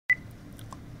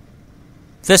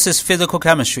This is Physical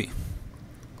Chemistry,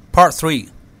 Part 3,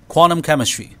 Quantum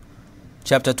Chemistry,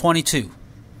 Chapter 22,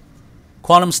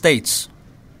 Quantum States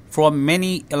for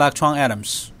Many Electron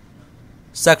Atoms,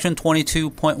 Section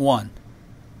 22.1,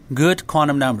 Good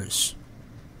Quantum Numbers,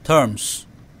 Terms,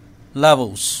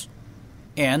 Levels,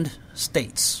 and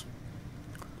States.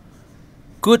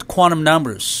 Good quantum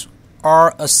numbers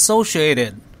are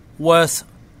associated with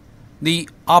the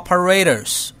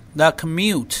operators that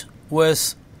commute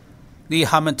with the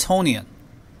Hamiltonian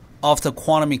of the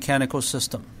quantum mechanical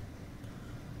system.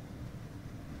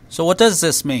 So what does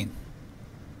this mean?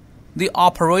 The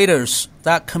operators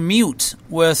that commute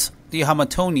with the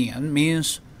Hamiltonian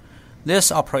means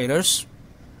these operators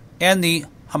and the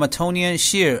Hamiltonian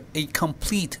share a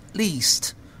complete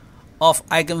list of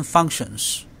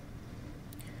eigenfunctions,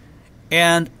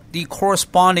 and the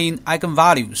corresponding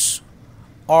eigenvalues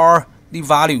are the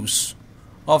values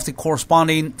of the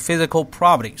corresponding physical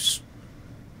properties.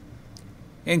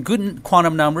 And good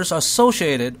quantum numbers are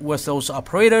associated with those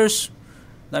operators.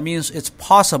 That means it's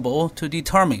possible to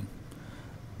determine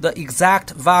the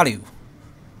exact value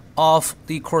of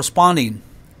the corresponding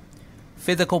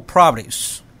physical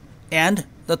properties and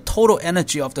the total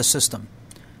energy of the system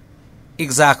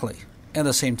exactly at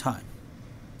the same time.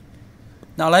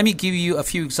 Now let me give you a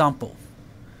few examples.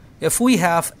 If we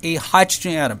have a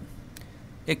hydrogen atom,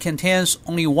 it contains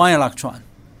only one electron.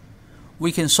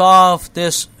 We can solve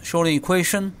this Schrodinger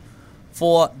equation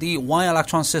for the one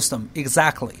electron system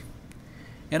exactly.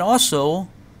 And also,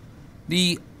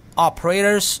 the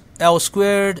operators L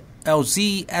squared,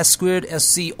 Lz, S squared,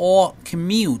 Sc all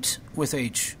commute with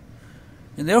H.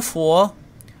 And therefore,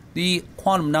 the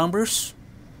quantum numbers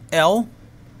L,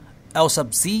 L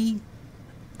sub z,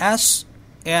 S,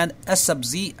 and S sub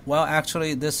z, well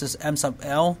actually this is M sub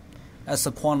L as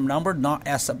the quantum number, not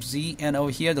S sub z, and over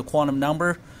here the quantum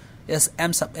number is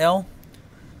M sub L.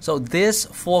 So these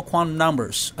four quantum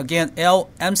numbers, again L,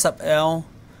 M sub L,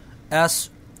 S,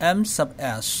 M sub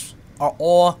S, are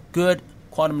all good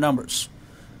quantum numbers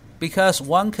because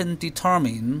one can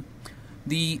determine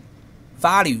the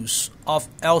values of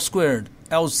L squared,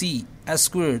 Lz, S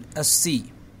squared, Sc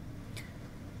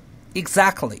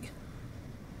exactly,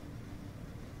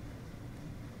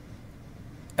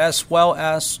 as well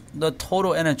as the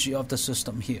total energy of the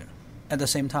system here at the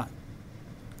same time.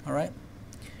 Alright?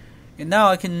 And now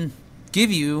I can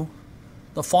give you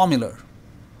the formula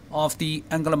of the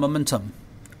angular momentum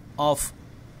of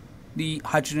the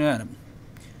hydrogen atom.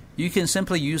 You can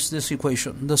simply use this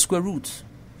equation, the square root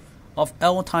of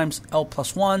L times L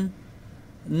plus 1,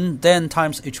 then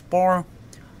times H bar.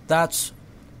 That's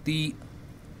the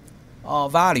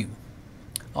value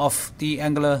of the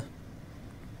angular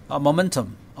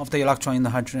momentum of the electron in the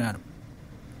hydrogen atom.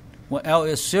 When L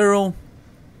is 0,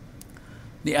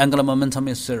 the angular momentum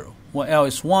is 0. When L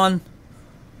is 1,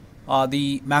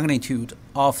 the magnitude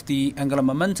of the angular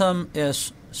momentum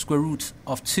is square root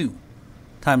of 2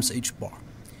 times H bar.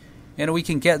 And we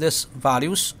can get these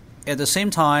values at the same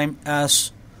time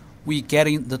as we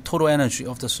getting the total energy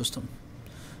of the system.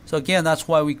 So again, that's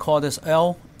why we call this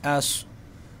L as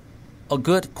a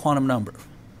good quantum number.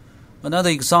 Another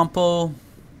example,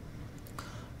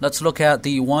 let's look at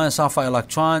the 1s alpha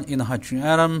electron in the hydrogen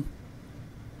atom.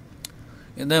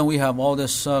 And then we have all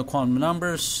these quantum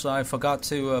numbers. I forgot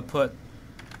to put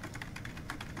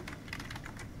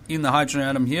in the hydrogen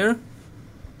atom here.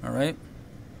 Alright.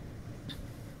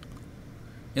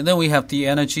 And then we have the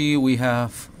energy. We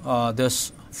have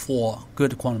this four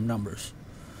good quantum numbers.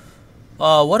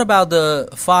 What about the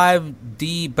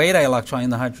 5d beta electron in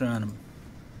the hydrogen atom?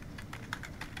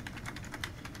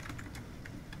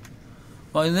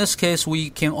 Well, in this case, we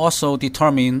can also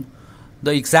determine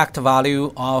the exact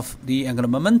value of the angular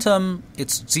momentum,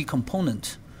 its z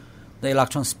component, the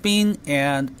electron spin,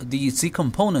 and the z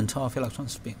component of electron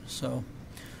spin. So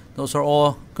those are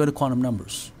all good quantum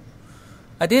numbers.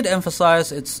 I did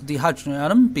emphasize it's the hydrogen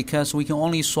atom because we can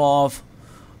only solve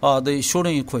the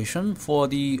Schrodinger equation for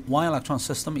the one electron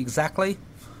system exactly,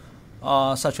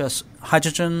 such as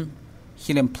hydrogen,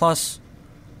 helium plus,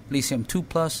 lithium 2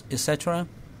 plus, etc.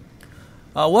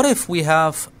 What if we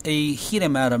have a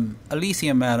helium atom, a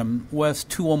lithium atom with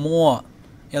two or more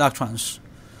electrons?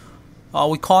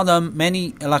 We call them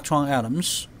many electron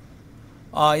atoms.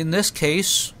 In this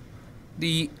case,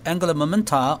 the angular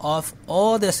momenta of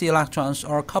all these electrons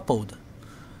are coupled.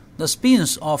 The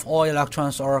spins of all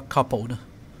electrons are coupled.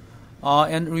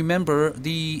 And remember,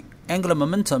 the angular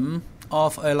momentum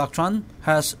of an electron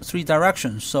has three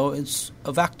directions, so it's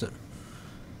a vector.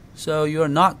 So you're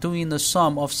not doing the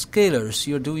sum of scalars,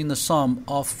 you're doing the sum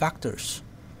of vectors.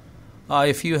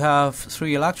 If you have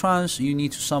 3 electrons, you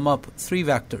need to sum up 3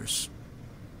 vectors.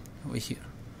 over here.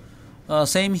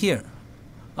 Same here.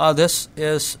 This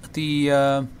is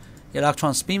the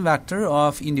electron spin vector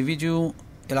of individual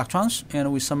electrons,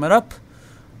 and we sum it up.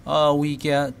 We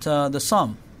get the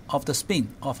sum of the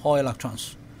spin of all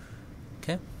electrons.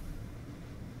 Okay.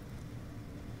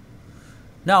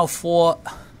 Now, for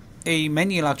a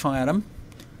many electron atom,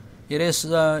 it is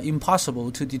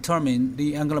impossible to determine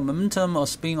the angular momentum or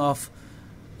spin of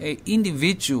an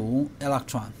individual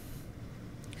electron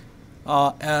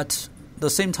at the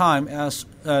same time as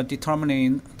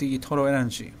determining the total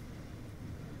energy.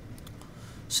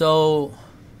 So,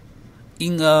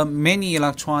 in a many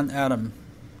electron atom,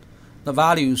 the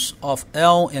values of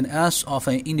L and S of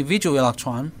an individual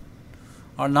electron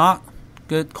are not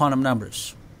good quantum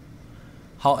numbers.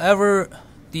 However,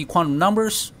 the quantum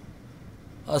numbers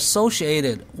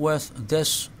associated with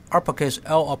this uppercase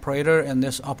L operator and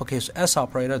this uppercase S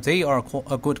operator, they are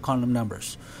good quantum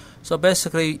numbers. So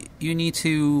basically, you need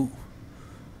to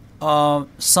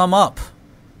sum up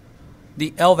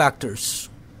the L vectors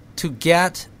to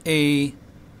get a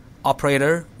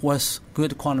operator with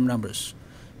good quantum numbers.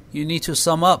 You need to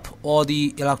sum up all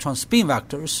the electron spin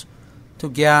vectors to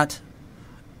get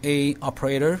a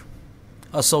operator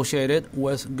associated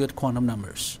with good quantum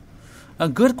numbers.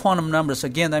 Good quantum numbers,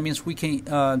 again, that means we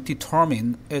can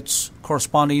determine its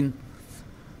corresponding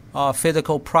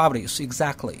physical properties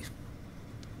exactly.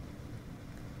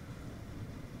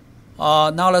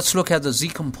 Now let's look at the Z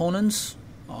components.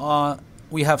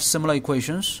 We have similar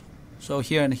equations. So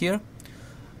here and here.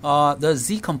 The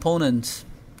Z component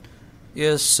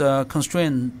is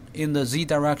constrained in the Z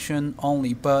direction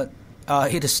only, but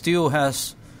it still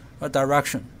has a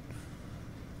direction,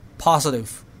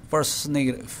 positive versus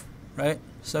negative, right?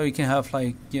 So you can have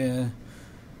like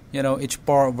H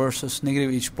bar versus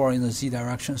negative H bar in the Z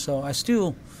direction. So I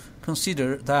still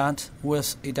consider that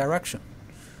with a direction,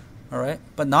 all right,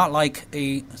 but not like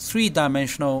a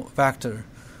three-dimensional vector,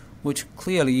 which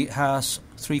clearly has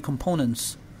three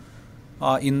components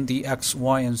in the X,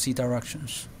 Y, and Z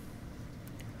directions.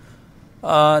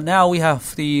 Now we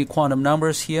have the quantum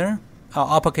numbers here,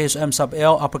 uppercase M sub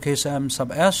L, uppercase M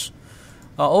sub S.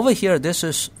 Over here, this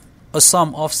is a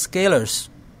sum of scalars,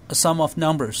 a sum of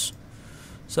numbers.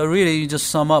 So really, you just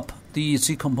sum up the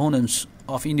Z components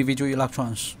of individual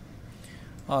electrons.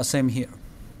 Same here.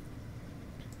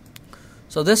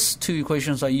 So these two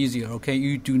equations are easier, okay?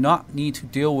 You do not need to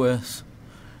deal with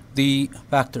the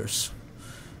vectors.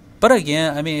 But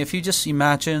again, I mean, if you just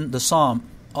imagine the sum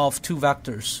of two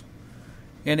vectors,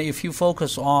 and if you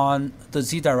focus on the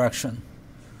Z direction,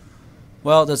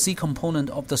 well, the Z component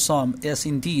of the sum is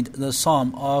indeed the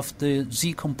sum of the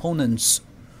Z components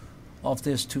of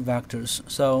these two vectors.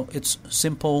 So it's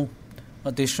simple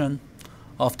addition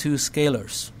of two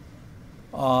scalars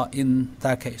in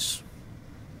that case.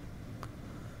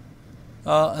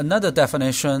 Another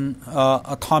definition,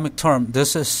 atomic term.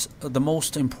 This is the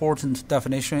most important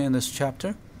definition in this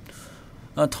chapter.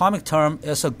 Atomic term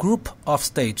is a group of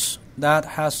states that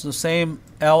has the same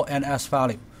L and S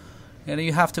value. And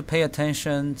you have to pay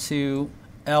attention to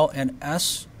L and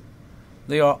S.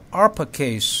 They are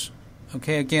uppercase.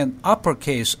 Okay, again,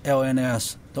 uppercase L and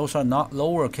S. Those are not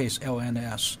lowercase L and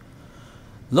S.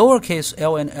 Lowercase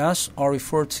L and S are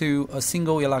referred to a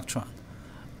single electron.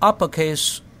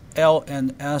 Uppercase L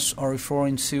and S are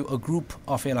referring to a group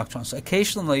of electrons.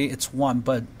 Occasionally it's one,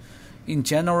 but in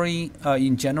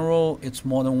general it's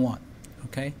more than one.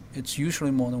 Okay, it's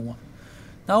usually more than one.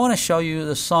 Now I want to show you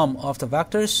the sum of the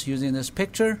vectors using this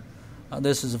picture.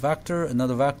 This is a vector,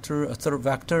 another vector, a third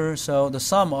vector. So the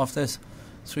sum of these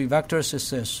three vectors is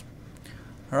this.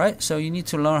 Alright, so you need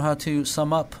to learn how to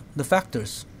sum up the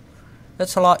vectors.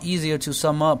 That's a lot easier to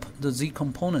sum up the Z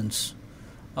components.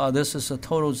 This is a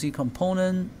total Z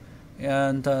component,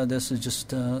 and this is just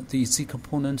the Z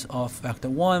component of vector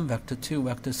 1, vector 2,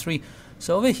 vector 3.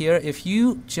 So over here, if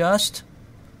you just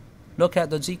look at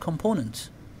the Z component,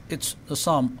 it's the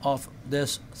sum of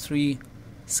these three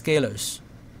scalars.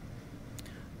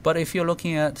 But if you're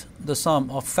looking at the sum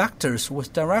of vectors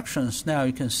with directions, now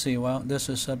you can see, well, this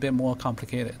is a bit more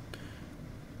complicated.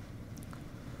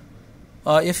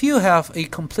 If you have a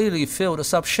completely filled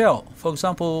subshell, for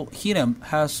example, helium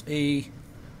has a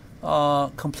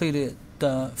completely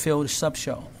filled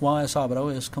subshell. 1s orbital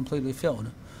is completely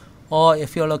filled. Or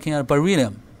if you're looking at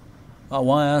beryllium,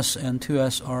 1s and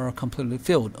 2s are completely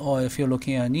filled. Or if you're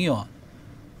looking at neon,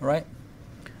 right?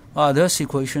 Those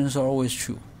equations are always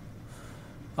true.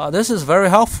 This is very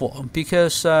helpful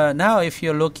because now if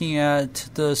you're looking at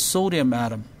the sodium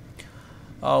atom,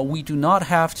 we do not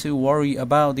have to worry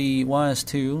about the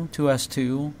 1s2,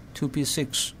 2s2,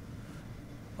 2p6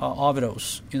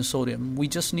 orbitals in sodium. We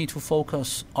just need to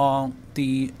focus on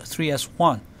the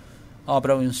 3s1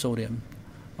 orbital in sodium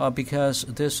because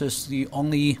this is the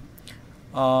only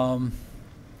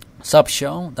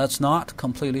subshell that's not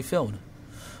completely filled.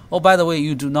 Oh, by the way,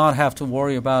 you do not have to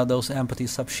worry about those empty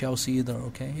subshells either,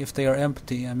 okay? If they are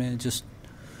empty, I mean,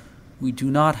 we do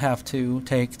not have to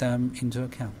take them into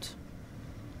account.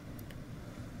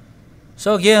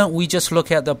 So again, we just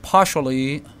look at the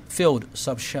partially filled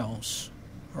subshells,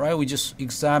 right? We just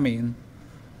examine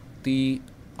the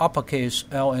uppercase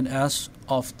L and S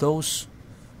of those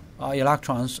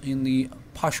electrons in the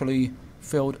partially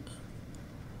filled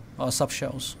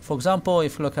subshells. For example,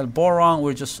 if you look at boron,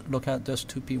 we'll just look at this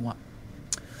 2p1.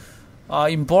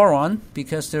 In boron,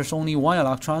 because there's only one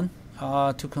electron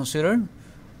to consider,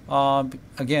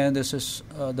 again, this is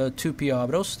the 2p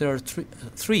orbitals. There are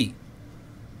three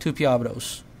 2p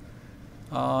orbitals.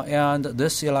 And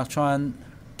this electron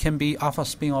can be alpha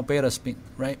spin or beta spin,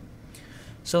 right?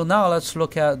 So now let's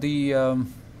look at the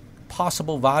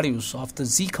possible values of the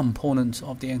z component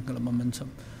of the angular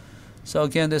momentum. So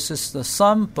again, this is the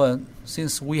sum, but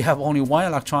since we have only one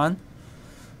electron,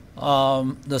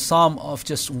 the sum of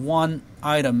just one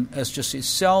item is just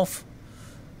itself.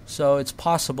 So it's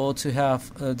possible to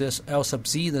have this L sub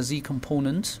z, the z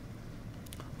component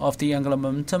of the angular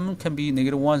momentum, can be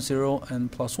 -1, 0,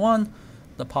 and +1.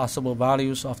 The possible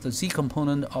values of the z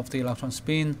component of the electron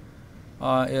spin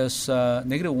is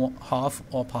 -1/2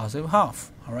 or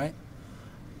 +1/2. All right,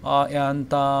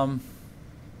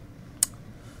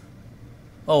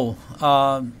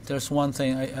 there's one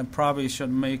thing I probably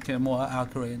should make it more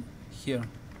accurate here.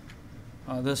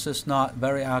 This is not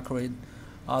very accurate.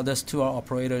 These two are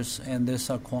operators and these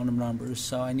are quantum numbers,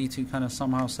 so I need to kind of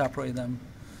somehow separate them.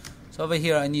 So over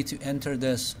here I need to enter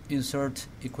this insert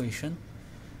equation.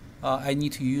 I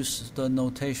need to use the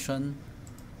notation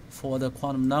for the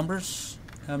quantum numbers,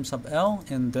 m sub L,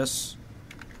 and this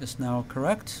is now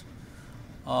correct.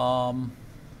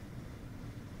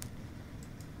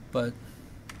 But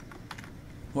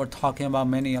we're talking about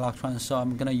many electrons, so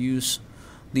I'm going to use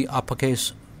the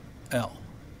uppercase L.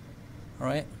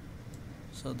 Alright,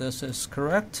 so this is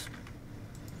correct,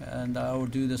 and I will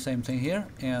do the same thing here,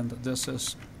 and this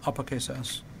is uppercase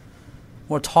S.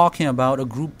 We're talking about a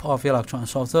group of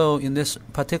electrons, although in this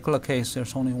particular case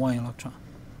there's only one electron.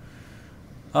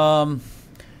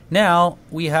 Now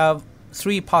we have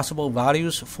three possible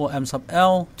values for m sub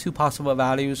L, two possible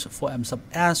values for m sub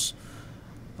S.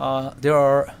 There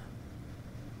are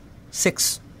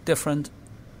 6 different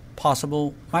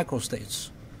possible microstates.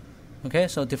 Okay,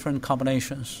 so different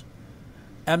combinations.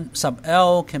 M sub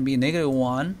L can be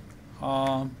 -1,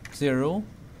 0,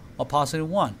 or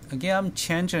 +1. Again, I'm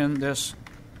changing this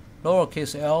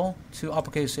lowercase l to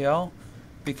uppercase L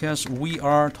because we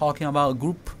are talking about a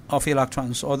group of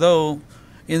electrons, although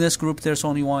in this group there's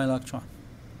only one electron.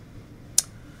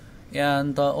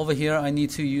 And over here I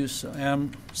need to use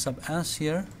m sub S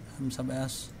here, m sub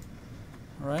S.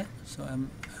 Alright, so m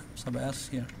sub S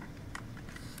here.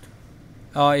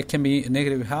 It can be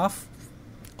 -1/2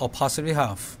 or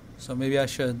 +1/2. So maybe I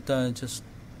should just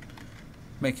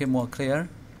make it more clear.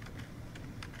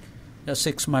 There are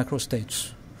 6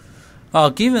 microstates.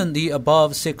 Given the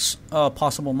above 6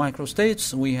 possible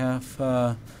microstates, we have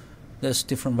there's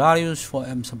different values for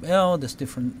m sub L, there's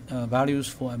different values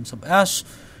for m sub S,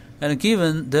 and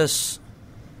given this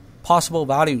possible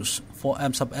values for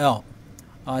m sub L,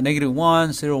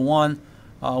 -1, 0, 1,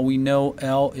 we know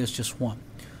L is just 1.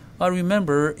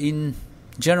 Remember, in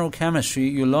general chemistry,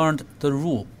 you learned the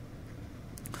rule.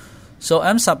 So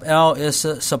m sub L is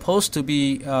supposed to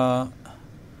be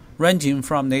ranging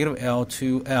from -L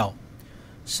to L.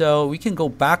 So we can go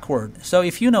backward. So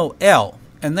if you know L,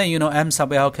 and then you know m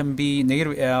sub L can be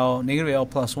 -L, -L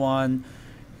 +1,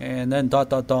 and then ...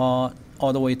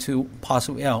 all the way to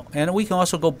 +L. And we can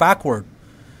also go backward.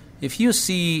 If you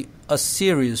see a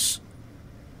series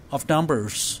of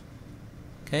numbers,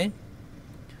 okay,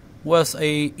 with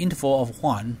a interval of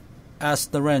 1 as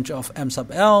the range of m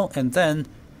sub L, and then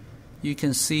you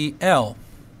can see L,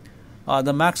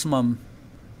 the maximum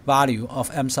value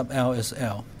of m sub L is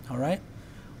L. Alright?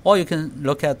 Or you can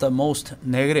look at the most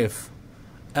negative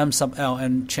m sub L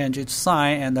and change its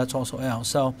sign, and that's also L.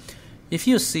 So if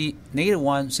you see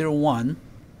 -1, 0, 1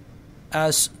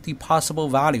 as the possible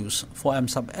values for m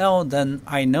sub L, then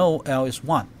I know L is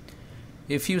 1.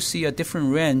 If you see a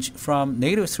different range from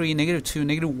 -3, -2,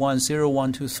 -1, 0,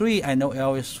 1, 2, 3, I know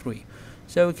L is 3.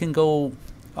 So we can go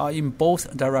in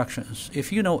both directions.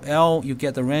 If you know L, you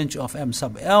get the range of m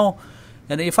sub L.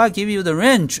 And if I give you the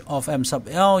range of m sub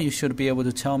L, you should be able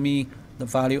to tell me the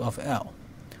value of L.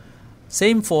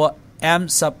 Same for m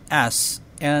sub S.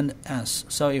 and s.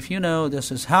 So if you know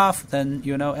this is half, then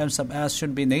you know m sub s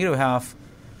should be negative half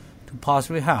to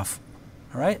positive half.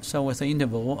 All right, so with an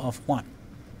interval of 1.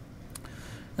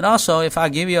 And also, if I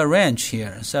give you a range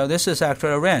here, so this is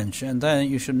actually a range, and then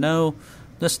you should know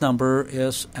this number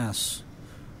is s.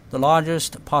 The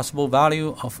largest possible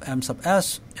value of m sub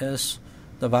s is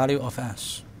the value of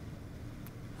s.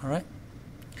 All right.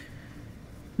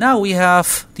 Now we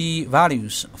have the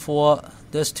values for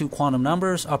these two quantum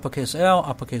numbers, uppercase L,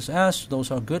 uppercase S. Those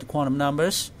are good quantum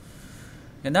numbers.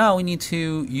 And now we need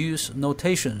to use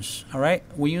notations. All right.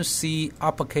 When you see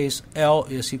uppercase L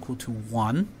is equal to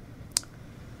 1,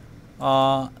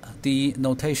 the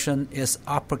notation is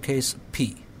uppercase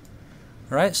P.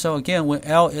 All right. So again, when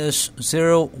L is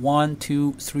 0, 1,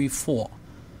 2, 3, 4,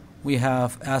 we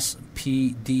have S,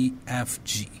 P, D, F,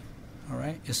 G. All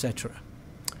right, etc.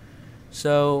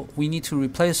 So we need to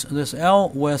replace this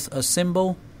L with a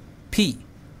symbol P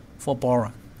for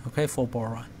boron. Okay, for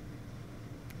boron.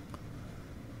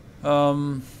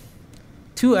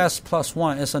 2s plus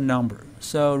 1 is a number.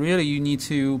 So really you need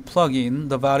to plug in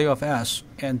the value of s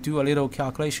and do a little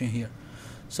calculation here.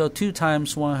 So 2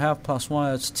 times 1/2 plus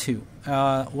 1 is 2.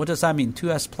 What does that mean?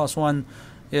 2s plus 1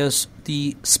 is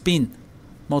the spin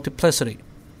multiplicity.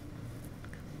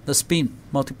 The spin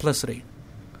multiplicity.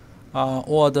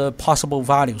 Or the possible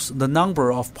values, the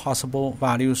number of possible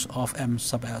values of m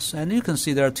sub s. And you can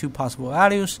see there are 2 possible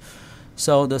values,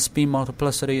 so the spin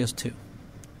multiplicity is 2.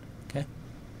 Okay.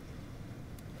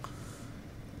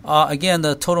 Again,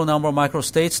 the total number of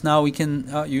microstates. Now we can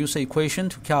use an equation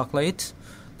to calculate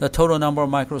the total number of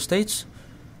microstates.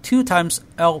 2 times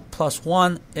L plus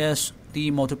 1 is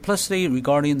the multiplicity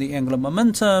regarding the angular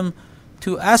momentum.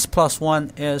 2s plus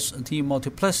 1 is the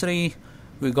multiplicity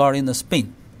regarding the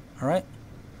spin. All right,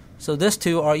 so these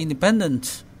two are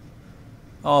independent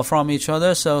from each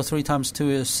other. So 3 times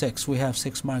 2 is 6. We have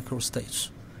 6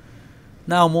 microstates.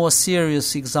 Now, more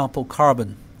serious example,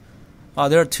 carbon.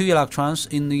 There are 2 electrons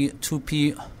in the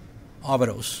 2p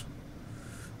orbitals.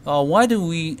 Why do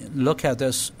we look at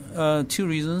this? 2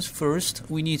 reasons. First,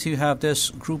 we need to have this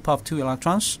group of 2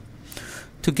 electrons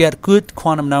to get good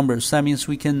quantum numbers. That means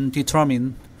we can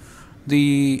determine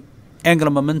the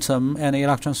angular momentum and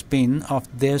electron spin of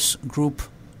this group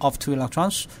of 2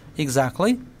 electrons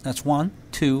exactly. That's 1.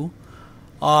 2.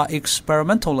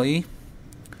 Experimentally,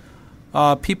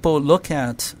 people look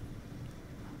at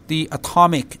the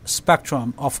atomic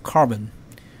spectrum of carbon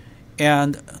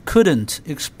and couldn't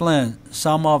explain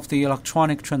some of the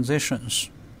electronic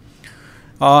transitions.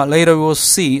 Later we'll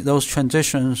see those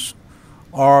transitions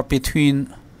are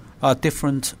between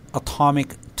different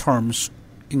atomic terms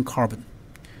in carbon.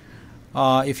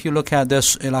 If you look at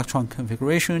this electron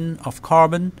configuration of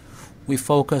carbon, we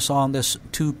focus on this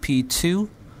 2p2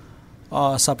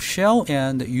 subshell,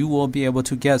 and you will be able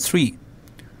to get 3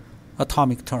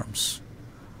 atomic terms.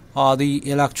 The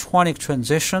electronic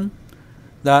transition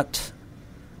that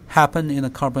happen in the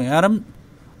carbon atom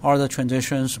are the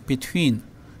transitions between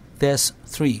these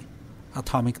 3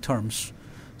 atomic terms.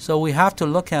 So we have to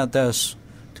look at this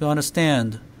to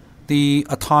understand the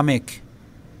atomic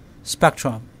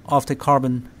spectrum of the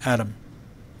carbon atom.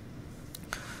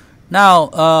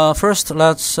 Now, first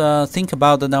let's think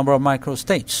about the number of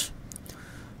microstates.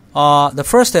 The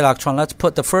first electron, let's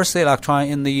put the first electron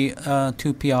in the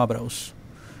 2p orbitals.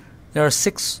 There are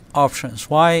 6 options.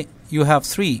 Why? You have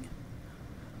 3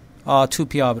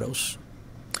 2p orbitals.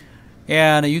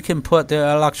 And you can put the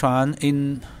electron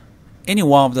in any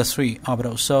one of the 3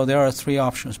 orbitals. So there are 3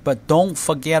 options. But don't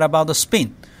forget about the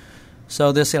spin.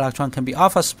 So this electron can be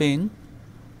alpha spin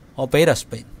or beta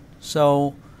spin.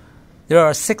 So there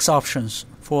are 6 options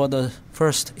for the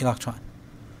first electron.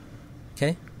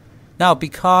 Okay. Now,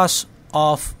 because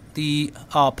of the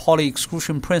Pauli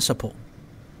exclusion principle,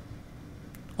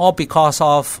 or because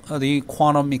of the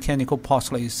quantum mechanical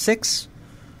postulate 6,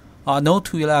 no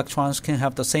 2 electrons can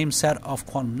have the same set of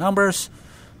quantum numbers.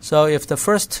 So if the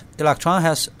first electron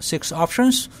has 6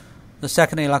 options, the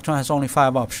second electron has only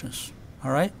 5 options.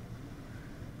 All right.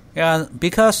 And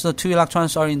because the 2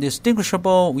 electrons are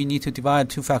indistinguishable, we need to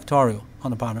divide 2 factorial on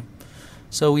the bottom.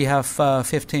 So we have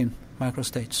 15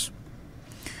 microstates.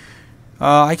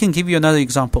 I can give you another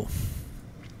example.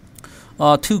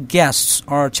 2 guests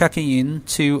are checking in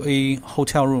to a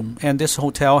hotel room, and this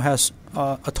hotel has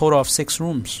a total of 6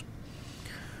 rooms.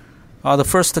 The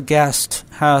first guest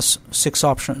has 6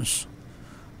 options.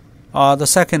 The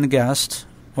second guest,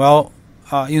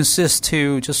 insists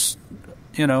to just,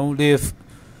 live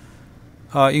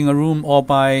in a room all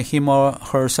by him or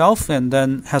herself, and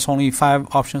then has only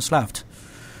 5 options left.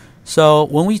 So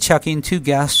when we check in 2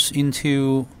 guests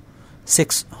into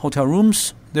 6 hotel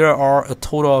rooms, there are a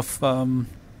total of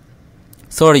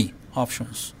 30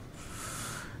 options.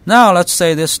 Now let's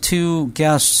say these two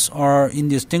guests are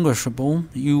indistinguishable.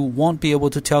 You won't be able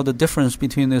to tell the difference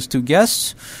between these two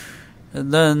guests.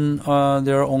 And then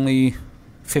there are only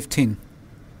 15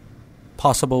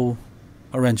 possible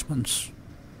arrangements.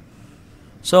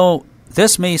 So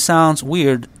this may sound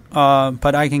weird,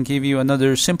 but I can give you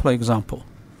another simple example.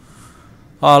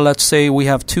 Let's say we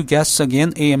have two guests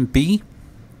again, A and B,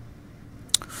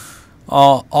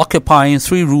 occupying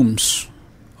 3 rooms,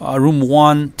 room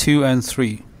 1, 2, and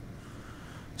 3.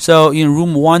 So in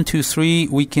room 1, 2, 3,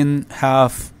 we can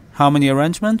have how many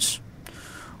arrangements?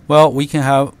 Well, we can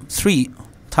have 3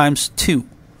 times 2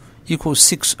 equals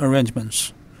 6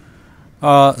 arrangements.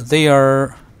 They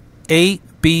are A,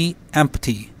 B,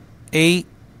 empty, A,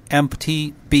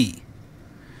 empty, B,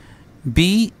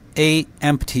 B, A,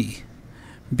 empty,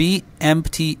 B,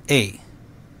 empty, A,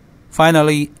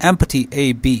 finally empty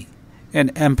A, B,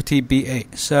 and empty B, A.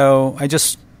 So I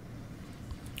just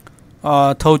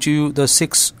told you the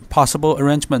 6 possible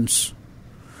arrangements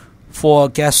for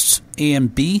guests A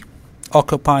and B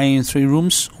occupying 3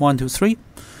 rooms, 1, 2, 3.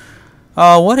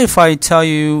 What if I tell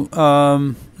you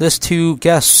these 2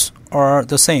 guests are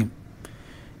the same,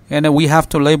 and we have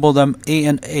to label them A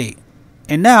and A,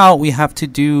 and now we have to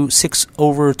do 6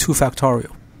 over 2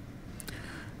 factorial.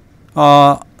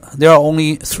 There are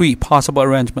only 3 possible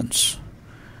arrangements.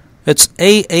 It's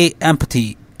A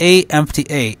empty, A empty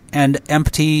A, and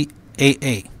empty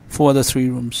AA for the 3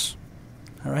 rooms.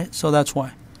 Alright, so that's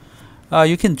why.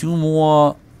 You can do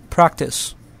more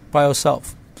practice by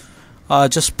yourself.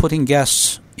 Just putting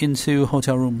guests into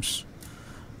hotel rooms.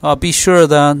 Be sure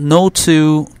that no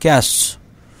 2 guests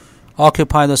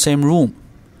occupy the same room.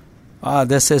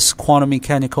 This is quantum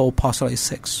mechanical postulate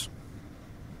 6.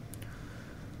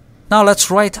 Now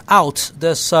let's write out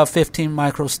this 15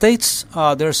 microstates.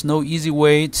 There's no easy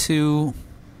way to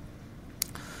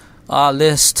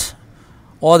list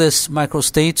all these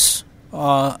microstates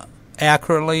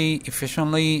accurately,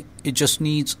 efficiently. It just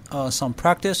needs some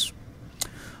practice.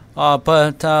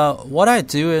 But what I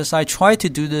do is I try to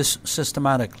do this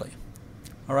systematically.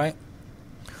 Alright?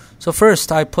 So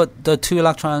first I put the 2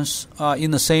 electrons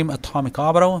in the same atomic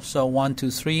orbital. So 1,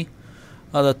 2, 3.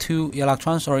 The 2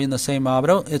 electrons are in the same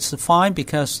orbital. It's fine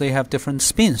because they have different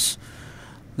spins.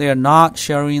 They are not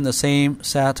sharing the same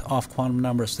set of quantum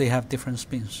numbers. They have different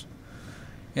spins.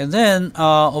 And then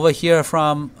over here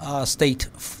from state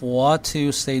 4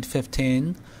 to state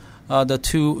 15, the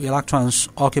 2 electrons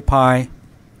occupy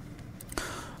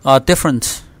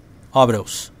different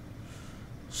orbitals.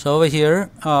 So over here,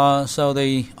 so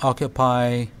they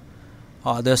occupy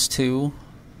this 2,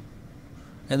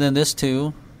 and then this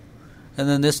 2, and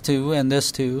then this 2, and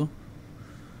this 2,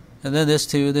 and then this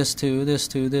 2, this 2, this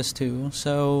 2, this 2.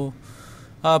 So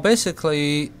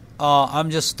basically, I'm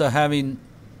just having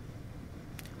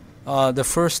the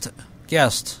first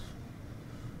guest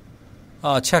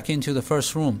check into the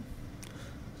first room.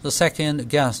 The second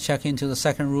guest check into the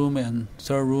second room and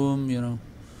third room, you know.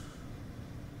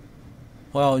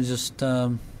 Well, just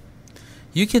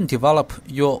you can develop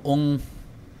your own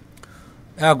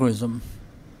algorithm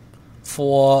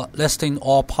for listing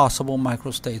all possible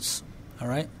microstates.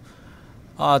 Alright?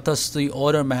 Does the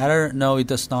order matter? No, it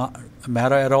does not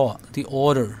matter at all. The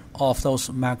order of those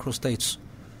macrostates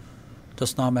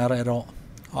does not matter at all.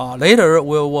 Later,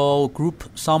 we will group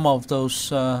some of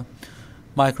those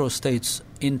microstates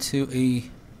into a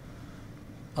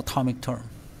atomic term.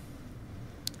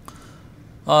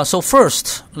 So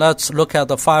first, let's look at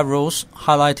the 5 rows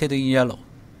highlighted in yellow.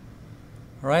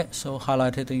 Alright, so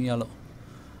highlighted in yellow.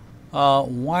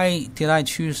 Why did I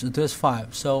choose this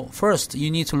 5? So first,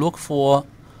 you need to look for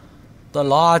the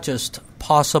largest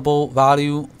possible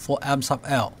value for m sub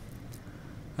L.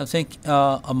 I think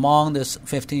among these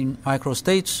 15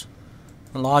 microstates,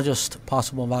 the largest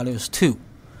possible value is 2.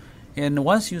 And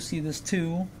once you see this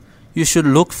 2, you should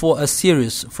look for a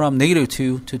series from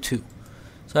 -2 to 2.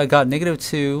 So I got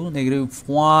 -2,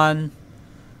 -1,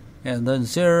 and then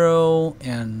 0,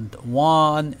 and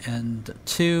 1, and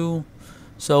 2.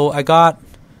 So I got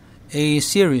a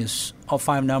series of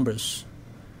 5 numbers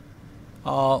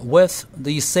with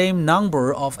the same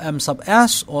number of m sub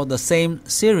s or the same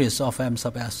series of m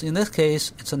sub s. In this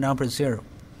case, it's a number 0.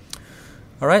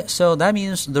 Alright, so that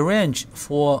means the range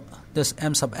for this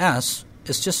m sub s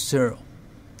is just 0.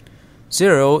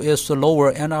 0 is the lower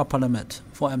and upper limit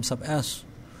for m sub s.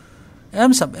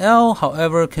 M sub L,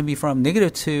 however, can be from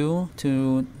 -2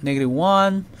 to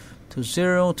 -1 to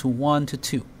 0 to 1 to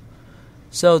 2.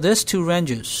 So these 2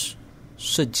 ranges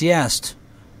suggest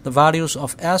the values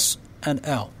of S and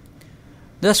L.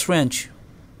 This range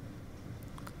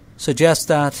suggests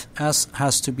that S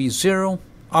has to be 0,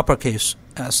 uppercase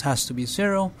S has to be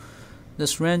 0.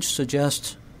 This range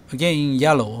suggests, again in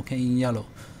yellow, okay, in yellow,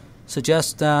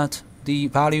 suggests that the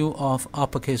value of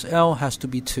uppercase L has to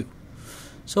be 2.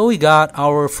 So we got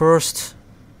our first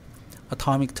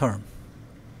atomic term.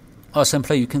 Or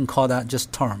simply you can call that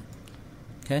just term.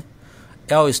 Okay?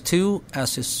 L is 2,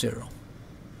 S is 0.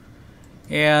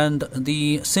 And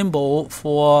the symbol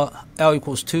for L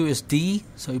equals 2 is D,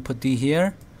 so you put D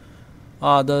here.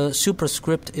 The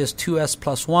superscript is 2s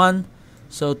plus 1,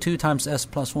 so 2 times s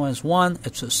plus 1 is 1.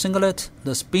 It's a singlet.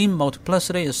 The spin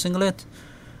multiplicity is singlet.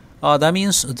 That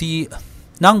means the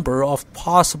number of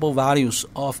possible values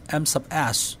of m sub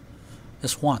s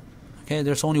is 1. Okay,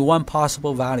 there's only one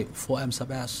possible value for m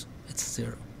sub s. It's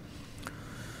 0.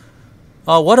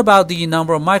 What about the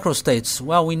number of microstates?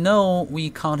 Well, we know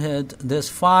we counted this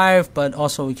 5, but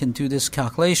also we can do this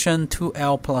calculation.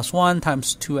 2L plus 1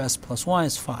 times 2S plus 1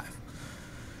 is 5.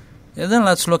 And then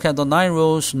let's look at the 9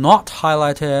 rows not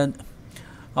highlighted.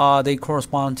 They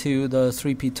correspond to the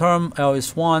 3p term. L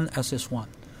is 1, S is 1.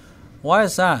 Why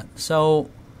is that? So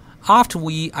after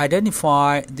we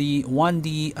identify the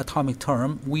 1D atomic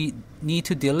term, we need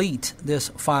to delete this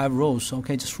 5 rows.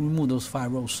 Okay, just remove those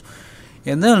 5 rows.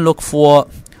 And then look for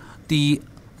the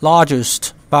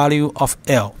largest value of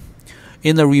L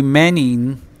in the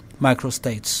remaining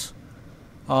microstates.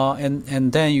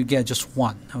 And then you get just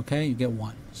 1. Okay, you get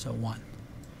 1. So 1.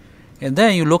 And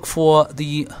then you look for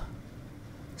the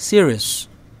series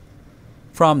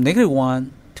from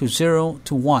 -1 to 0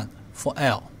 to 1 for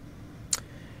L.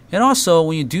 And also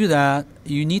when you do that,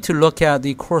 you need to look at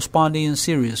the corresponding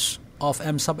series of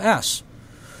m sub s.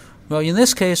 Well, in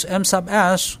this case, m sub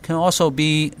s can also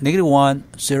be -1,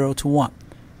 0 to 1.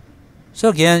 So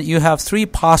again, you have 3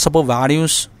 possible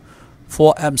values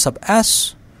for m sub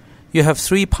s. You have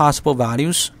 3 possible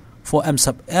values for m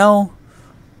sub L.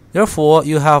 Therefore,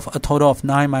 you have a total of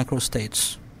 9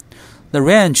 microstates. The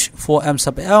range for m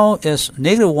sub L is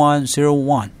 -1, 0,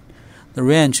 1. The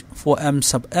range for m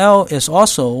sub L is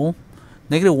also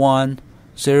 -1,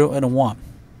 0, and 1.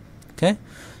 Okay,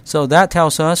 so that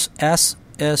tells us S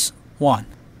is 1,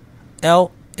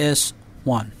 L is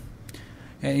 1.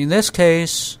 And in this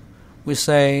case, we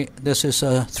say this is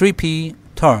a 3p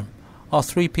term, or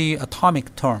 3p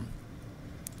atomic term.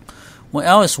 When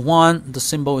L is 1, the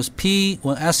symbol is P.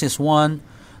 When S is 1,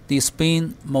 the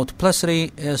spin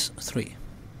multiplicity is 3.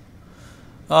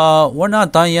 We're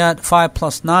not done yet. 5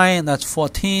 plus 9, that's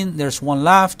 14. There's 1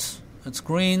 left. It's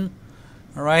green.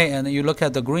 All right, and you look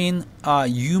at the green.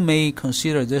 You may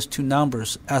consider these 2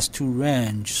 numbers as 2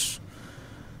 ranges.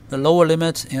 The lower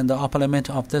limit and the upper limit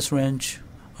of this range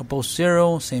are both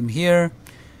 0. Same here.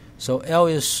 So L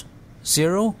is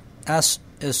 0. S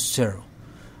is 0.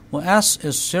 When S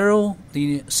is 0,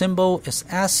 the symbol is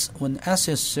S. When S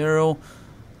is 0,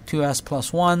 2S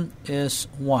plus 1 is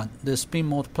 1. The spin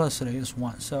multiplicity is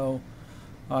 1. So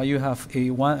you have a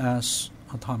 1s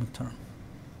atomic term.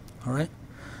 All right.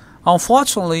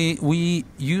 Unfortunately, we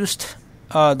used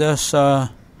this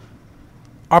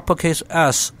uppercase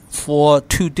S for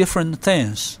 2 different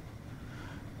things.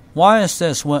 Why is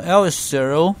this? When L is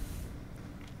 0,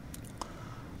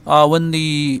 when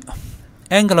the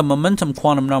angular momentum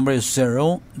quantum number is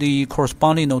 0, the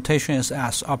corresponding notation is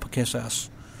S, uppercase S.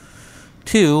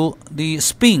 2, the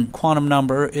spin quantum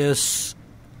number is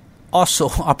also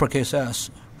uppercase S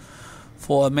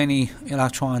for a many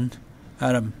electron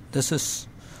atom. This is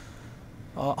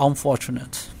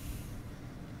unfortunate.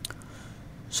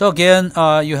 So again,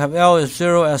 you have L is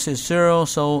 0, S is 0,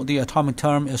 so the atomic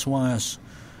term is 1s.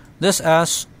 This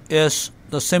S is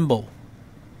the symbol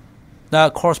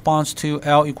that corresponds to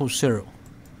L equals 0.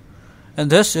 And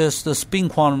this is the spin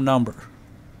quantum number.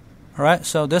 Alright,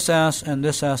 so this S and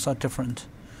this S are different.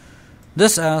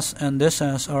 This S and this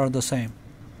S are the same.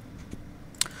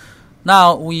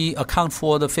 Now we account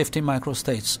for the 15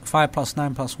 microstates. 5 plus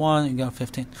 9 plus 1, you got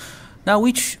 15. Now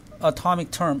which atomic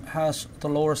term has the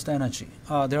lowest energy?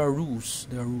 There are rules.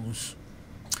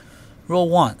 Rule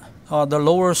 1. The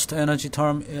lowest energy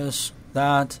term is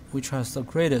that which has the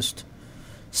greatest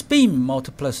spin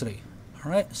multiplicity.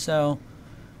 Alright, so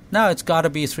now it's got to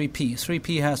be 3p.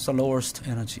 3p has the lowest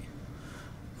energy.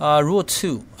 Rule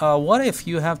 2. What if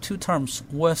you have 2 terms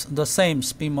with the same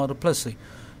spin multiplicity?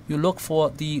 You look for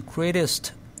the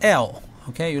greatest L.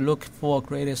 Okay, you look for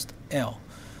greatest L.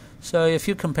 So if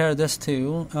you compare this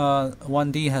to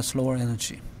 1D has lower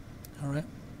energy. All right.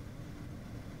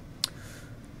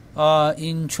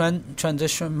 In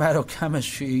transition metal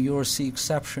chemistry, you will see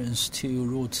exceptions to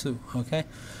Rule 2. Okay.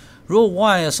 Rule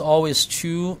 1 is always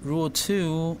true. Rule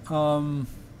 2,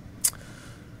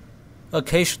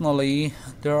 occasionally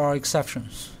there are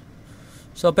exceptions.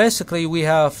 So basically we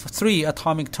have 3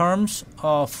 atomic terms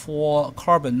for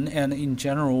carbon, and in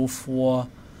general for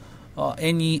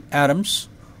any atoms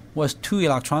with 2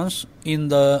 electrons in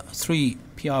the 3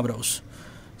 p orbitals.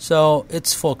 So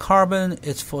it's for carbon,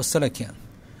 it's for silicon,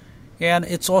 and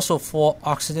it's also for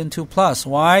oxygen 2+.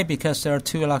 Why? Because there are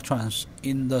 2 electrons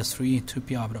in the 3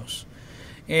 2p orbitals.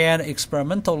 And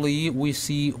experimentally we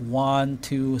see 1,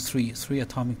 2, 3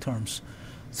 atomic terms,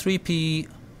 3p,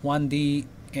 1d,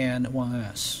 and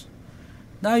 1s.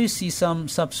 Now you see some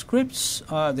subscripts.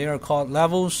 They are called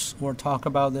levels. We'll talk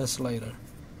about this later.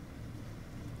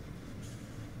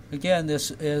 Again,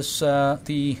 this is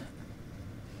the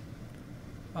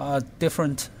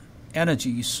different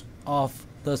energies of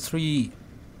the 3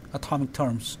 atomic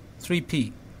terms,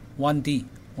 3p, 1d,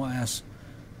 1s.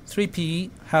 3p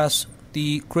has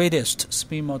the greatest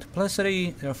spin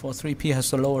multiplicity, therefore 3p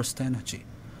has the lowest energy.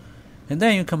 And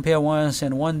then you compare 1s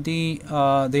and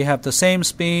 1d, they have the same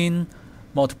spin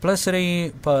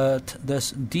multiplicity, but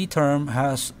this d term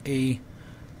has a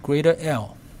greater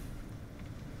L.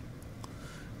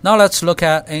 Now let's look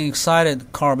at an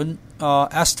excited carbon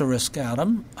asterisk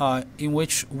atom in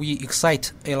which we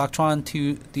excite electron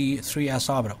to the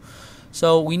 3s orbital.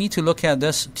 So we need to look at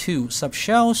this 2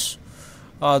 subshells.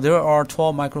 There are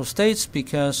 12 microstates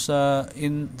because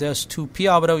in this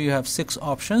 2p orbital you have 6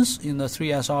 options. In the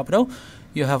 3s orbital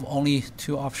you have only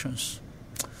 2 options.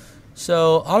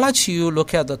 So I'll let you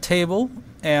look at the table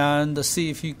and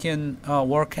see if you can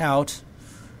work out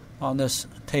on this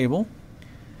table.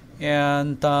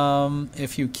 And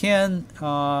if you can,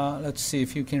 let's see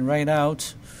if you can write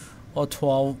out all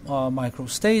 12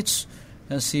 microstates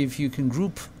and see if you can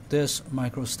group these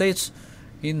microstates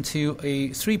into a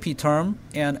 3p term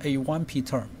and a 1p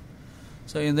term.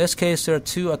 So in this case there are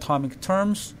 2 atomic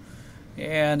terms,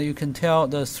 and you can tell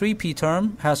the 3p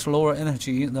term has lower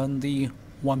energy than the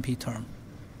 1p term.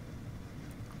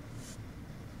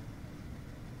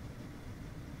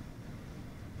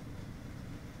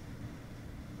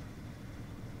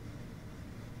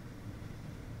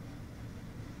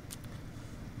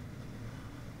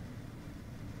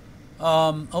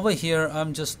 Over here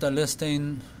I'm just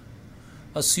listing,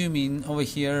 assuming over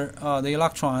here the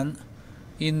electron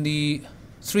in the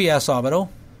 3s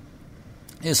orbital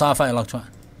is alpha electron.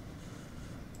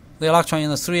 The electron in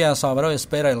the 3s orbital is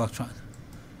beta electron.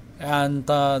 And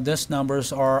these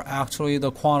numbers are actually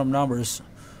the quantum numbers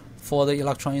for the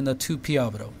electron in the 2p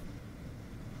orbital.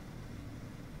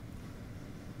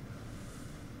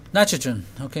 Nitrogen.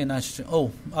 Okay,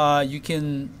 nitrogen. You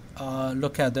can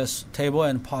look at this table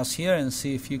and pause here and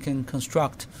see if you can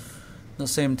construct the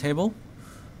same table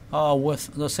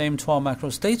with the same 12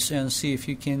 microstates and see if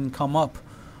you can come up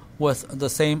with the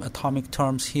same atomic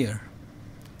terms here.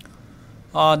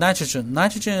 Nitrogen.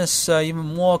 Nitrogen is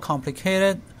even more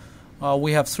complicated.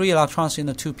 We have 3 electrons in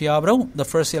the 2p orbital. The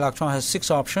first electron has 6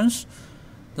 options,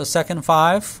 the second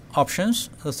 5 options,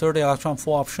 the third electron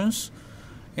 4 options,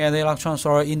 and the electrons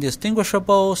are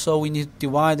indistinguishable, so we need to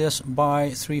divide this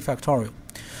by 3 factorial.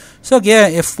 So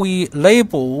again, if we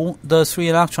label the 3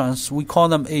 electrons, we call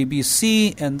them A, B,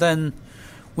 C, and then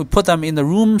we put them in the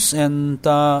rooms, and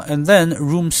then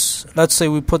rooms, let's say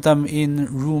we put them in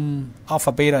room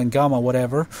alpha, beta, and gamma,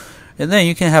 whatever, and then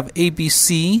you can have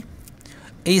ABC,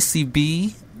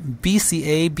 ACB,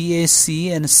 BCA,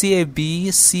 BAC, and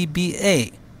CAB,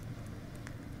 CBA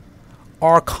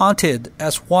are counted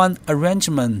as one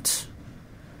arrangement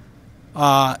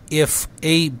if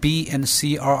A, B, and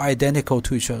C are identical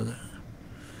to each other.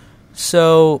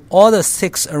 So all the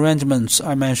 6 arrangements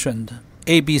I mentioned,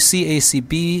 ABC,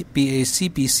 ACB,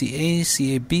 BAC, BCA,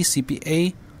 CAB,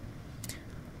 CBA,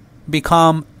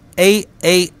 become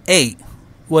AAA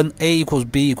when A equals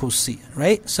B equals C,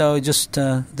 right? So just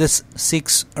these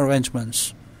 6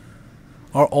 arrangements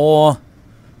are all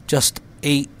just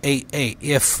AAA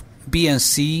if B and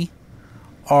C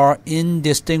are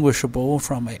indistinguishable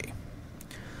from A.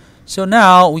 So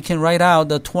now we can write out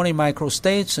the 20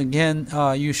 microstates. Again,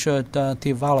 you should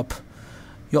develop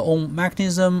your own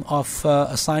mechanism of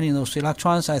assigning those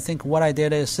electrons. I think what I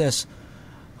did is this.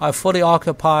 I fully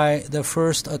occupy the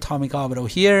first atomic orbital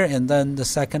here, and then the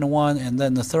second one, and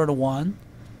then the third one,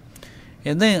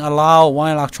 and then allow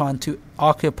 1 electron to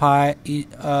occupy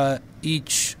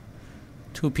each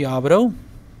 2p orbital.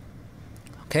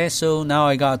 Okay, so now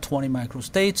I got 20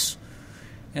 microstates,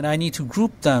 and I need to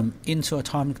group them into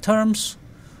atomic terms.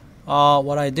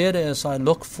 What I did is I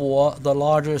look for the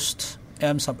largest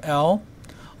m sub l.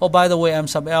 Oh, by the way, m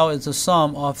sub l is the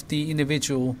sum of the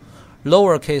individual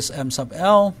lowercase m sub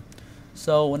l.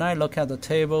 So when I look at the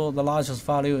table, the largest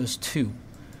value is 2.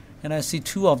 and I see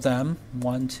two of them,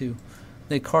 1, 2.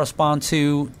 They correspond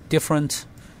to different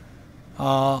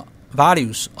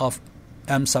values of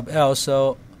m sub L,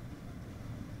 so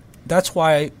that's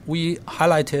why we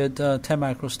highlighted 10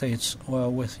 microstates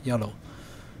with yellow.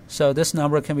 So this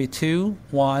number can be 2,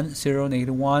 1, 0,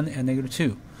 -1, and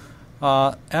 -2.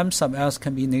 M sub S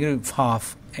can be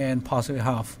 -half and positive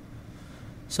half.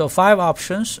 So 5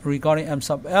 options regarding m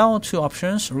sub L, 2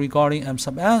 options regarding m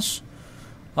sub S.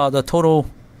 The total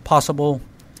possible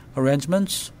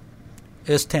arrangements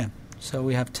is 10. So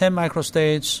we have 10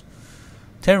 microstates,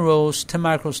 10 rows, 10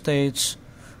 microstates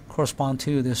correspond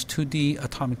to this 2D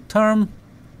atomic term.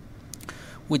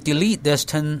 We delete this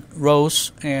 10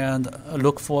 rows and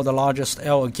look for the largest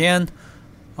L again.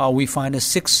 We find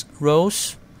 6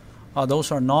 rows.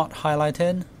 Those are not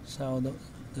highlighted. So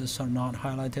these are not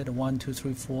highlighted. 1, 2,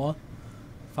 3, 4,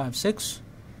 5, 6.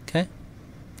 Okay.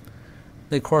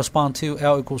 They correspond to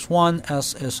L equals 1,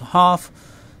 S is half.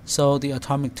 So the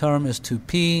atomic term is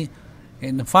 2p.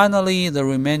 And finally, the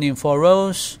remaining 4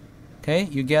 rows, okay,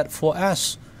 you get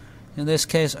 4s. In this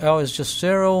case, L is just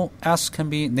 0. S can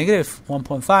be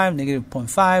 -1.5,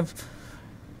 -0.5,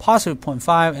 positive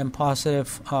 0.5, and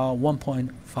positive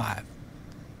 1.5.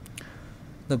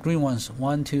 The green ones,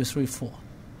 1, 2, 3, 4.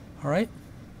 All right.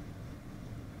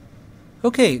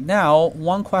 Okay, now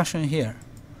one question here.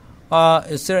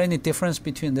 Is there any difference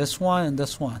between this one and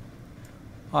this one?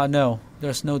 No,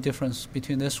 there's no difference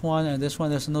between this one and this one.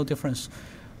 There's no difference.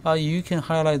 You can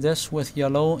highlight this with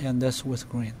yellow and this with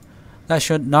green. That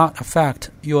should not affect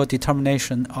your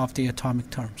determination of the atomic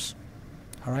terms.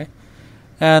 All right.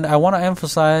 And I want to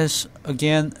emphasize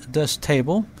again, this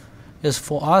table is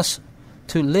for us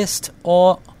to list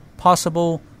all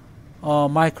possible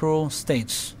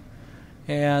microstates,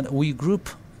 and we group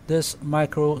these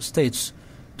microstates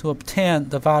to obtain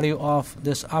the value of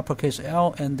this uppercase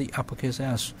L and the uppercase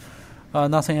S.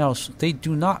 Nothing else. They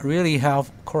do not really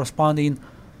have corresponding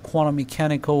quantum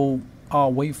mechanical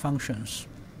wave functions.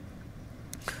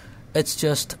 It's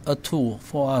just a tool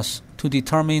for us to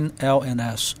determine L and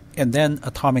S, and then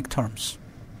atomic terms.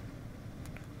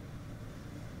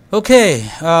 Okay,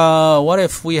 what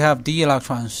if we have d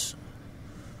electrons?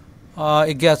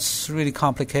 It gets really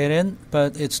complicated,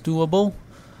 but it's doable.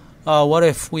 What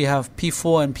if we have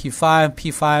P4 and P5?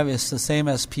 P5 is the same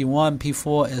as P1,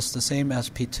 P4 is the same as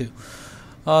P2.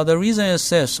 The reason is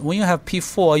this: when you have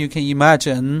P4, you can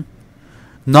imagine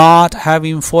not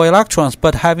having 4 electrons,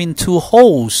 but having 2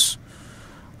 holes.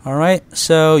 All right,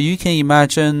 so you can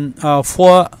imagine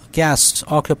 4 guests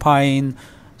occupying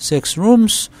 6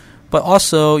 rooms, but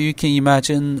also you can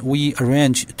imagine we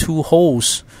arrange 2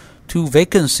 holes, 2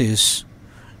 vacancies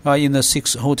in the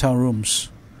 6 hotel rooms.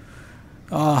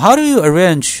 How do you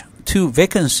arrange 2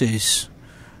 vacancies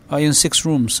in 6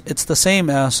 rooms? It's the same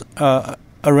as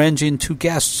arranging 2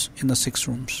 guests in the 6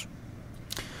 rooms.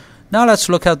 Now let's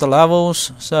look at the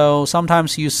levels. So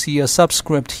sometimes you see a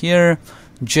subscript here,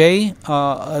 J,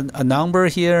 a number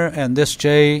here, and this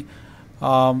J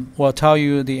will tell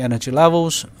you the energy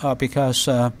levels because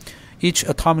each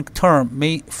atomic term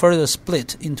may further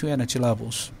split into energy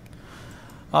levels.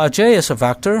 J is a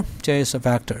vector. J is a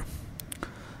vector.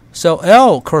 So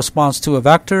L corresponds to a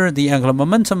vector, the angular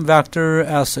momentum vector.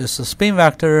 S is the spin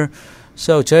vector.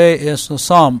 So J is the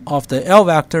sum of the L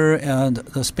vector and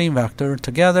the spin vector.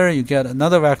 Together you get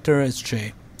another vector, it's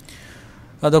J.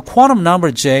 The quantum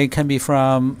number J can be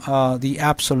from the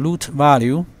absolute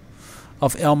value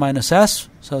of L minus S.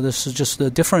 So this is just the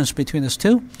difference between these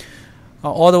two,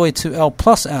 all the way to L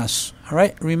plus S. All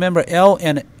right. Remember, L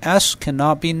and S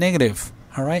cannot be negative.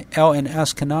 All right. L and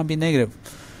S cannot be negative.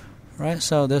 All right.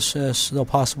 So this is the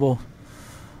possible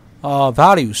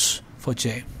values for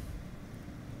J.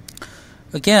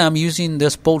 Again, I'm using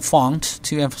this bold font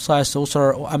to emphasize those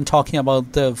are. I'm talking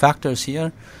about the vectors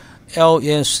here. L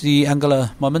is the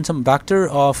angular momentum vector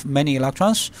of many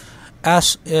electrons.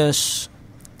 S is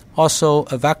also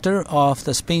a vector of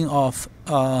the spin of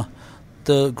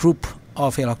the group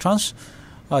of electrons.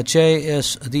 J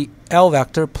is the L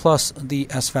vector plus the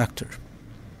S vector.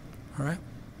 All right.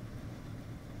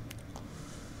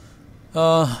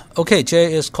 Okay,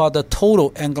 J is called the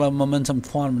total angular momentum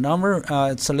quantum number.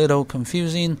 It's a little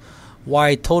confusing.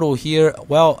 Why total here?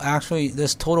 Well, actually,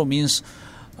 this total means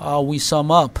we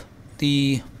sum up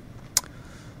the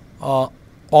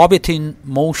orbiting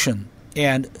motion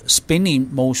and spinning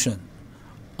motion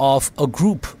of a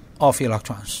group of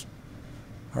electrons.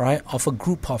 All right, of a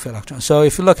group of electrons. So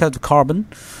if you look at the carbon,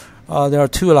 there are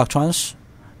 2 electrons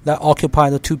that occupy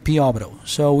the 2p orbital.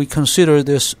 So we consider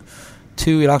this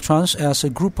 2 electrons as a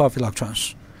group of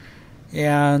electrons.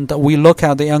 And we look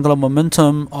at the angular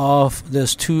momentum of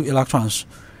these 2 electrons.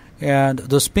 and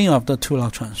the spin of the two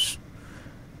electrons.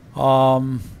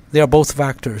 They are both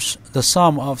vectors. The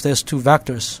sum of these two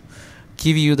vectors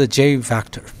give you the J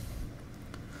vector.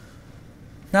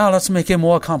 Now let's make it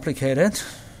more complicated.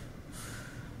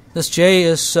 This J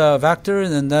is a vector,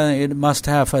 and then it must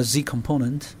have a Z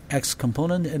component, X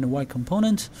component, and a Y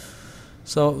component.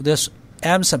 So this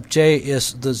M sub J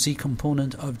is the Z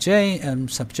component of J. M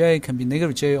sub J can be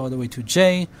negative J all the way to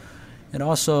J. And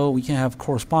also we can have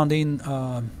corresponding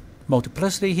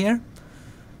multiplicity here.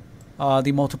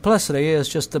 The multiplicity is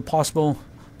just the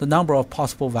number of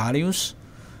possible values.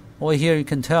 Over here you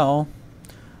can tell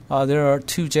there are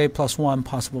 2J plus 1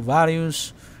 possible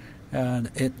values,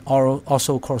 and it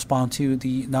also corresponds to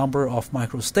the number of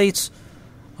microstates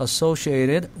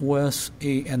associated with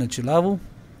a energy level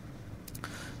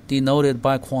denoted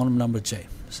by quantum number J.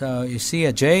 So you see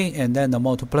a J, and then the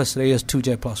multiplicity is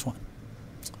 2J plus 1.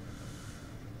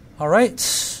 Alright,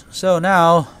 so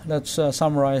now let's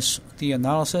summarize the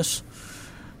analysis.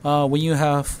 When you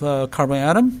have a carbon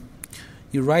atom,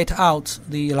 you write out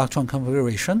the electron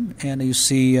configuration, and you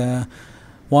see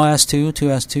 1s2,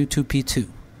 2s2, 2p2.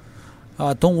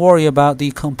 Don't worry about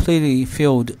the completely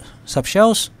filled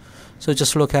subshells. So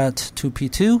just look at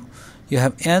 2p2. You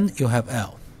have N, you have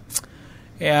L.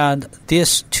 And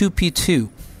this 2p2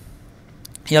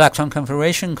 electron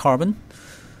configuration carbon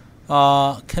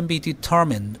can be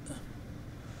determined.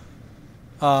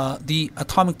 The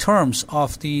atomic terms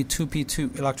of the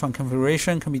 2p2 electron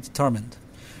configuration can be determined.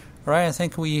 Right? I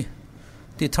think we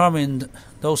determined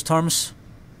those terms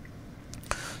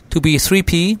to be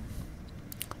 3p,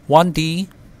 1d,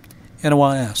 and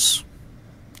 1s.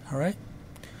 Alright?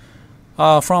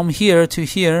 From here to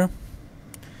here,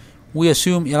 we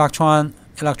assume electron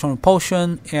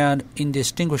repulsion and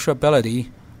indistinguishability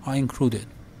are included.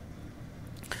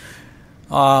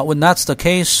 When that's the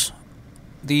case,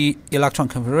 the electron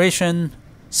configuration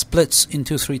splits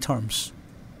into three terms.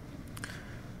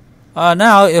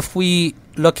 Now, if we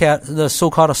look at the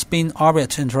so-called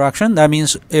spin-orbit interaction, that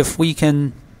means if we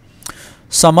can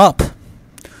sum up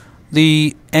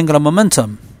the angular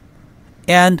momentum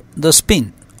and the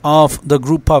spin of the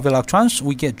group of electrons,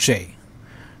 we get J.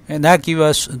 And that gives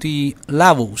us the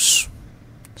levels.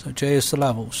 So J is the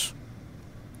levels.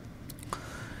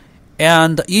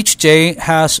 And each J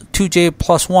has 2J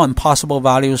plus 1 possible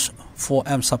values for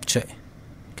M sub J.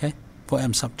 Okay? For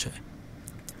M sub J.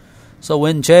 So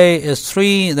when J is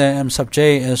 3, then M sub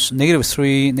J is negative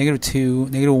 3, negative 2,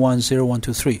 negative 1, 0, 1,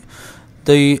 2, 3.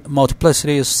 The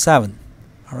multiplicity is 7.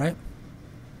 Alright?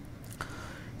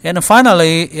 And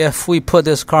finally, if we put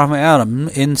this carbon atom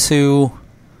into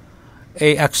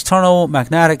a external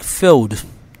magnetic field,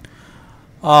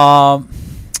 I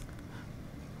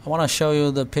want to show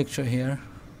you the picture here.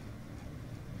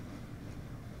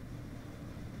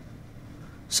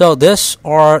 So these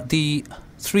are the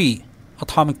three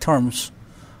atomic terms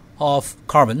of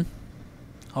carbon,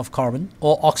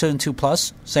 or oxygen 2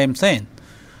 plus, same thing.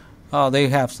 They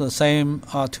have the same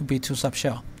 2p2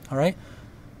 subshell. Alright?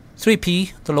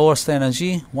 3p, the lowest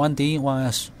energy, 1d,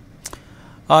 1s.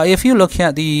 If you look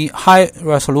at the high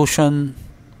resolution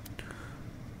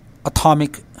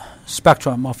atomic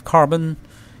spectrum of carbon,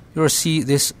 you will see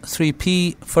this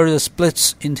 3p further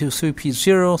splits into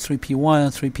 3p0, 3p1,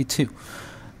 and 3p2.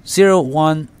 0,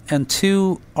 1, and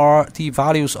 2 are the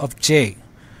values of J.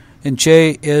 And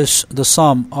J is the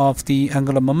sum of the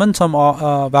angular momentum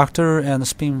vector and the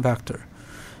spin vector.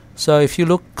 So if you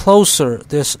look closer,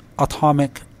 this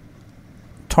atomic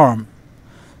term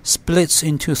splits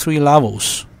into three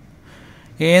levels.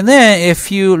 And then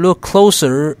if you look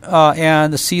closer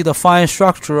and see the fine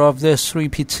structure of this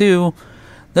 3p2,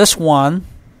 this one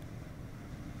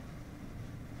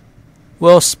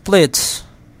will split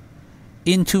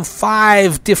into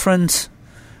 5 different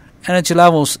energy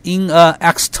levels in an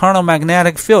external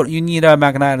magnetic field. You need a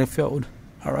magnetic field.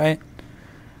 Alright?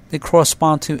 They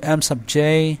correspond to M sub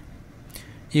J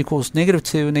equals negative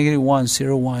 2, negative 1,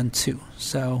 0, 1, 2.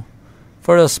 So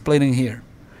further splitting here.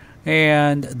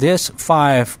 And these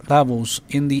 5 levels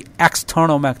in the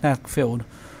external magnetic field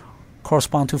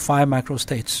correspond to 5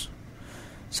 microstates.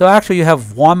 So actually you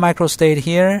have 1 microstate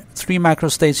here, 3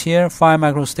 microstates here, 5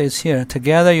 microstates here.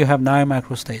 Together you have 9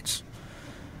 microstates.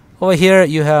 Over here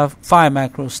you have 5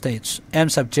 microstates. M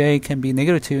sub J can be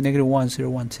negative 2, negative 1, 0,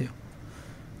 1, 2.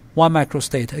 1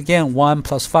 microstate. Again, 1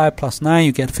 plus 5 plus 9,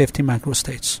 you get 50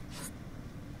 microstates.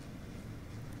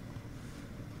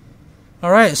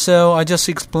 Alright, so I just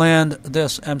explained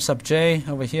this M sub J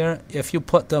over here. If you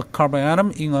put the carbon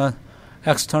atom in an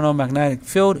external magnetic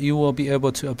field, you will be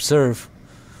able to observe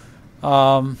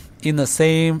in the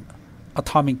same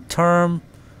atomic term,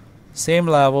 same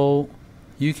level,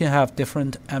 you can have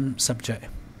different M sub j.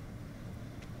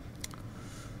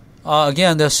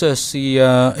 Again, this is the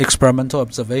experimental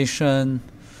observation.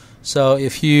 So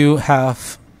if you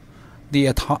have the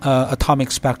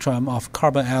atomic spectrum of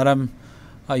carbon atom,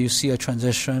 you see a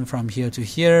transition from here to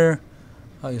here.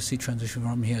 You see transition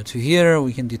from here to here.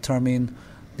 We can determine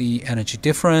the energy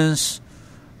difference.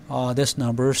 These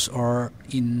numbers are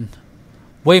in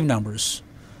wave numbers.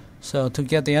 So to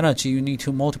get the energy, you need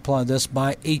to multiply this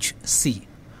by hc,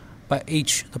 by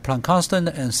h, the Planck constant,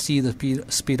 and c, the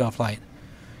speed of light.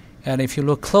 And if you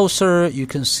look closer, you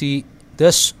can see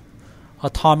this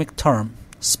atomic term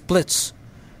splits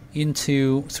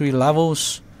into 3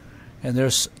 levels, and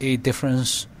there's a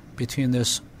difference between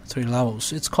these 3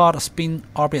 levels. It's called a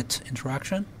spin-orbit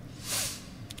interaction.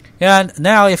 And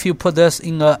now if you put this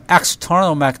in an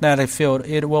external magnetic field,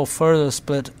 it will further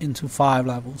split into 5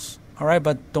 levels. All right,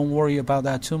 but don't worry about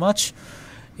that too much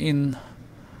in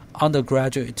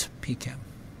undergraduate PChem.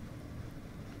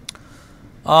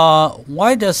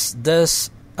 Why does this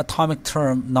atomic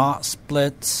term not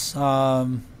split?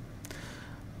 Well,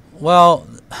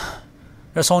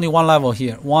 there's only one level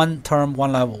here. One term,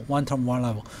 one level. One term, one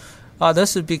level.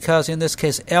 This is because in this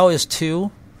case, L is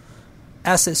 2,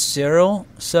 S is 0.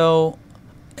 So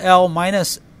L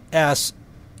minus S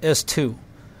is 2.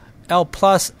 L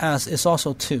plus S is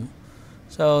also 2.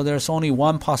 So there's only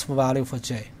one possible value for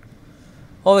J.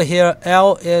 Over here,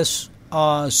 L is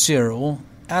 0.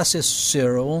 S is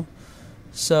 0.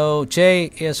 So J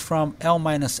is from L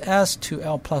minus S to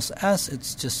L plus S.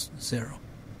 It's just 0.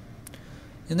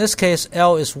 In this case,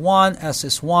 L is 1, S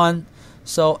is 1.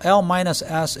 So L minus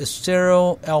S is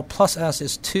 0, L plus S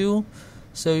is 2.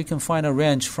 So you can find a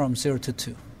range from 0 to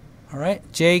 2. All right,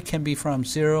 J can be from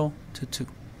 0 to 2.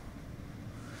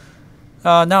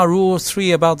 Now rule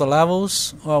 3 about the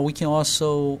levels. We can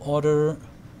also order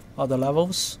the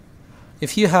levels.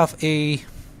 If you have a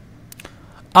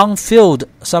unfilled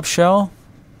subshell,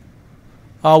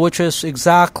 which is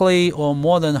exactly or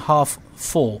more than half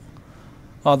full,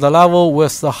 the level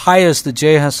with the highest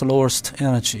J has the lowest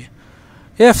energy.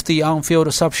 If the unfilled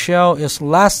subshell is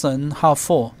less than half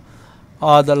full,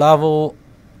 the level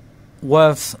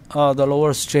with the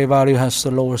lowest J value has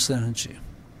the lowest energy.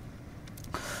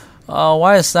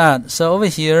 Why is that? So over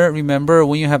here, remember,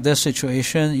 when you have this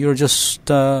situation, you're just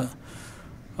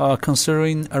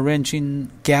considering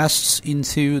arranging guests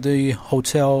into the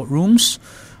hotel rooms.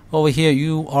 Over here,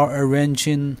 you are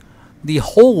arranging the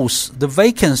holes, the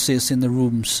vacancies in the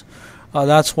rooms.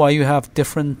 That's why you have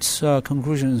different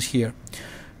conclusions here.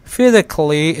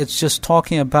 Physically, it's just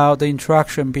talking about the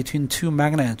interaction between 2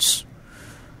 magnets.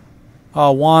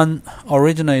 One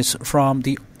originates from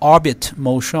the orbit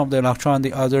motion of the electron,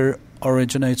 the other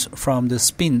originates from the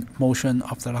spin motion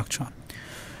of the electron.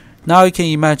 Now you can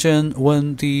imagine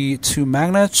when the 2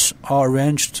 magnets are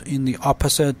arranged in the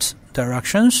opposite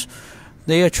directions,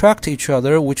 they attract each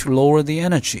other, which lower the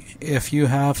energy. If you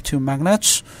have 2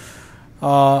 magnets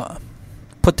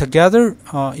put together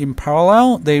in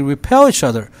parallel, they repel each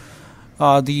other.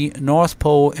 The North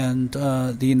Pole and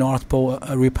the North Pole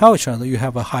repel each other. You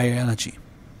have a higher energy.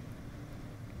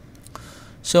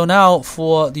 So now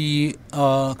for the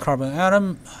carbon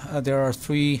atom, there are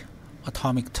 3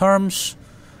 atomic terms.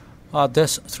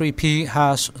 This 3p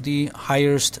has the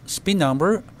highest spin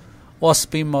number or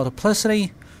spin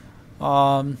multiplicity.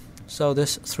 So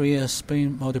this 3 is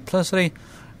spin multiplicity,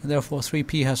 and therefore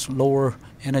 3p has lower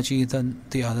energy than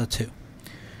the other 2.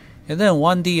 And then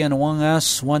 1d and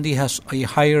 1s, 1d has a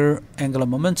higher angular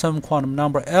momentum, quantum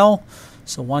number L,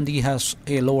 so 1d has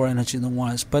a lower energy than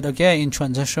 1s. But again, in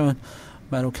transition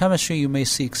metal chemistry, you may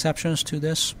see exceptions to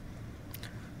this.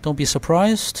 Don't be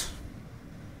surprised.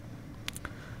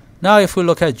 Now if we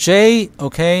look at J,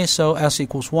 okay, so S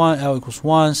equals 1, L equals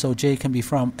 1, so J can be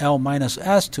from L minus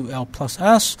S to L plus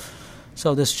S.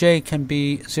 So this J can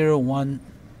be 0, 1,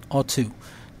 or 2.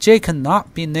 J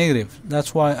cannot be negative.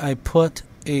 That's why I put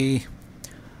a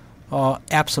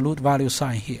absolute value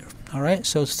sign here. All right,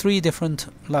 so it's 3 different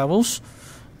levels,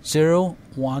 0,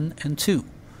 1, and 2.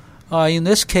 In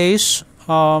this case,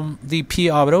 the p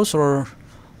orbitals are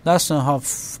less than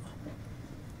half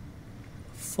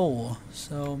full,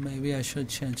 so maybe I should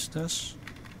change this.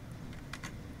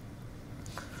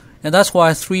 And that's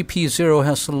why 3p0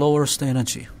 has the lowest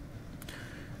energy.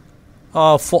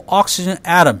 For oxygen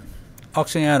atom,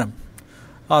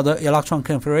 the electron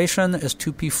configuration is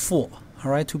 2p4.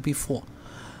 All right, 2p4.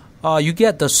 You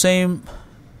get the same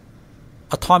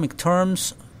atomic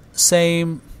terms,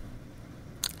 same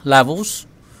levels,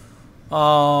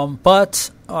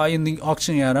 but in the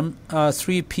oxygen atom,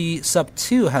 3p sub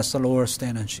 2 has the lowest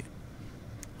energy.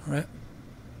 All right.